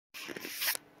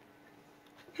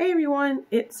Hey everyone,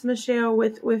 it's Michelle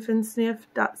with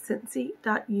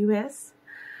whiffandSniff.Scentsy.us.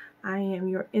 I am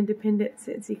your independent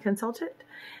Scentsy consultant,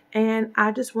 and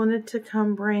I just wanted to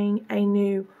come bring a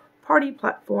new party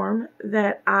platform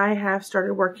that I have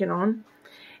started working on.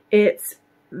 It's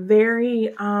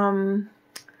very, how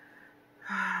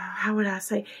would I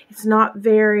say, it's not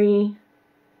very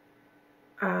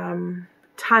time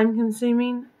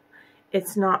consuming.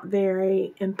 It's not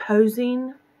very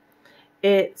imposing.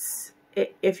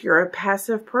 If you're a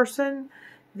passive person,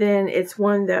 then it's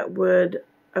one that would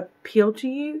appeal to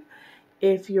you.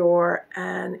 If you're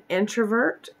an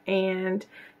introvert and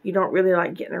you don't really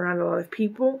like getting around a lot of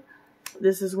people,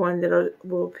 this is one that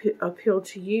will appeal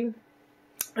to you.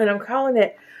 And I'm calling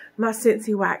it my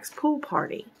Scentsy Wax Pool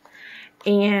Party.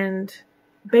 And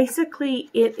basically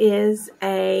it is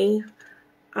a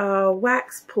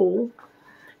wax pool,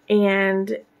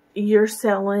 and you're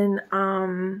selling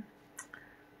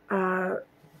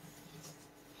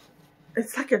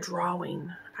it's like a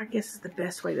drawing, I guess is the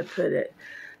best way to put it.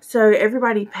 So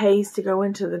everybody pays to go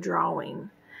into the drawing,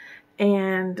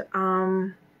 and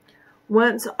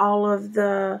once all of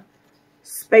the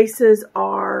spaces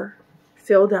are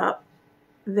filled up,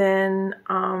 then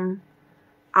I'll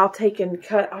take and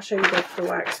cut. I'll show you the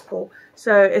wax pool.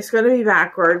 So it's going to be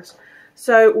backwards.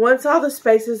 So once all the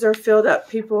spaces are filled up,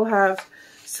 people have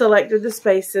selected the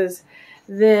spaces,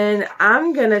 then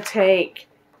I'm going to take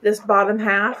this bottom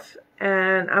half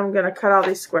and I'm going to cut all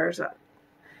these squares up,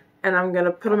 and I'm going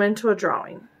to put them into a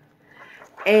drawing.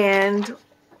 And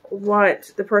what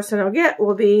the person will get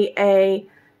will be a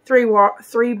three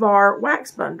bar wax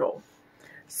bundle.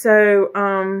 So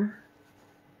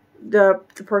the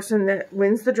person that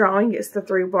wins the drawing gets the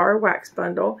 3-bar wax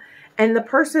bundle, and the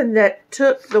person that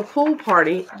took the pool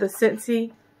party, the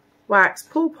Scentsy Wax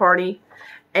Pool Party,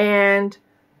 and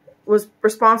was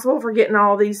responsible for getting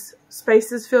all these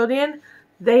spaces filled in,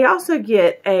 they also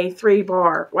get a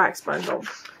 3-bar wax bundle.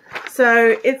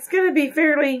 So it's going to be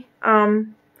fairly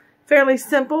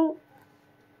simple,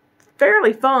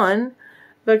 fairly fun,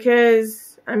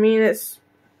 because I mean it's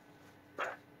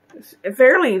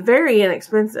very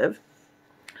inexpensive.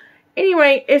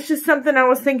 Anyway, it's just something I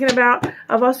was thinking about.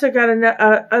 I've also got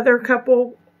other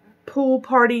couple pool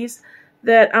parties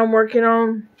that I'm working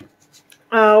on.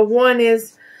 One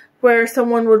is where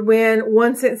someone would win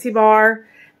 1 Scentsy bar.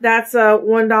 That's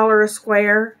 $1 a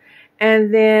square.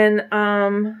 And then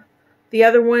the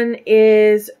other one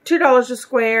is $2 a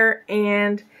square,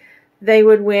 and they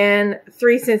would win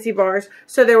 3 Scentsy bars.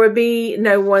 So there would be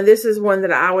no one. This is one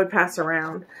that I would pass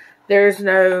around. There's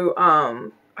no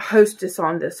hostess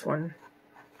on this one.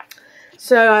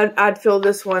 So I'd fill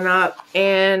this one up,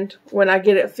 and when I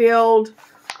get it filled,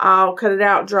 I'll cut it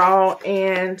out, draw,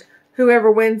 and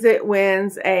whoever wins it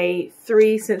wins a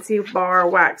 3 Scentsy bar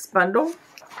wax bundle.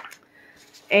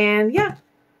 And yeah,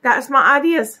 that's my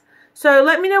ideas. So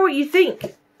let me know what you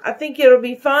think. I think it'll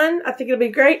be fun. I think it'll be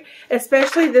great,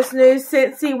 especially this new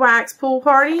Scentsy Wax Pool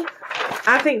Party.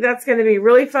 I think that's going to be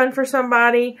really fun for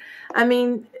somebody. I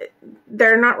mean,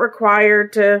 they're not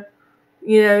required to,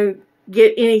 you know,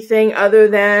 get anything other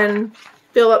than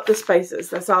fill up the spaces.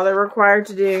 That's all they're required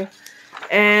to do.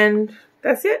 And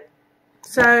that's it.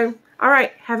 So, all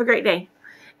right. Have a great day.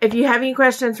 If you have any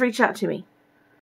questions, reach out to me.